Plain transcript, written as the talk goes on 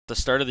the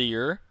start of the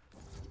year.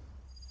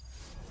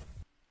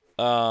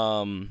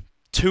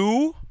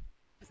 2,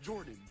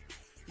 Jordan,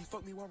 he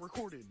fucked me while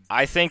recording.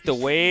 I think the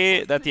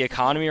way that the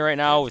economy right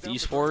now with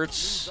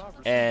esports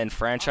and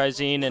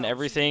franchising and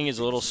everything is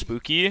a little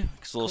spooky.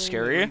 It's a little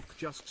scary.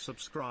 Just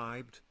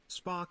subscribed.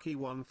 Sparky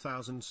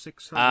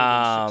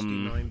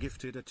 1669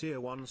 gifted a tier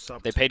 1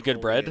 sub. They paid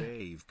good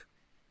bread.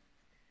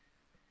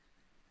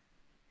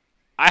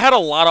 I had a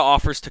lot of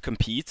offers to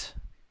compete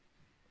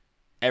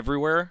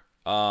everywhere.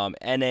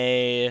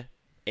 NA,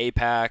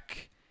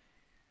 APAC,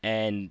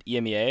 and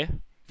EMEA.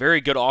 Very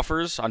good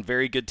offers on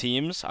very good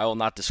teams. I will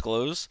not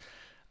disclose.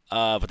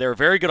 But they were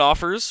very good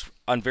offers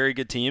on very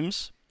good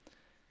teams.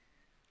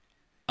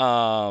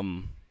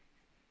 Some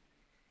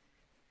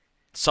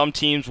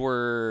teams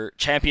were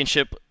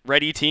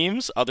championship-ready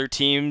teams. Other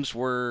teams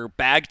were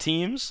bag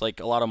teams, like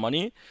a lot of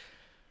money.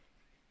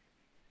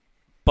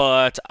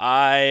 But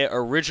I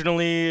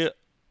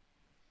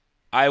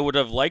would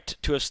have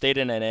liked to have stayed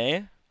in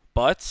NA,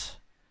 but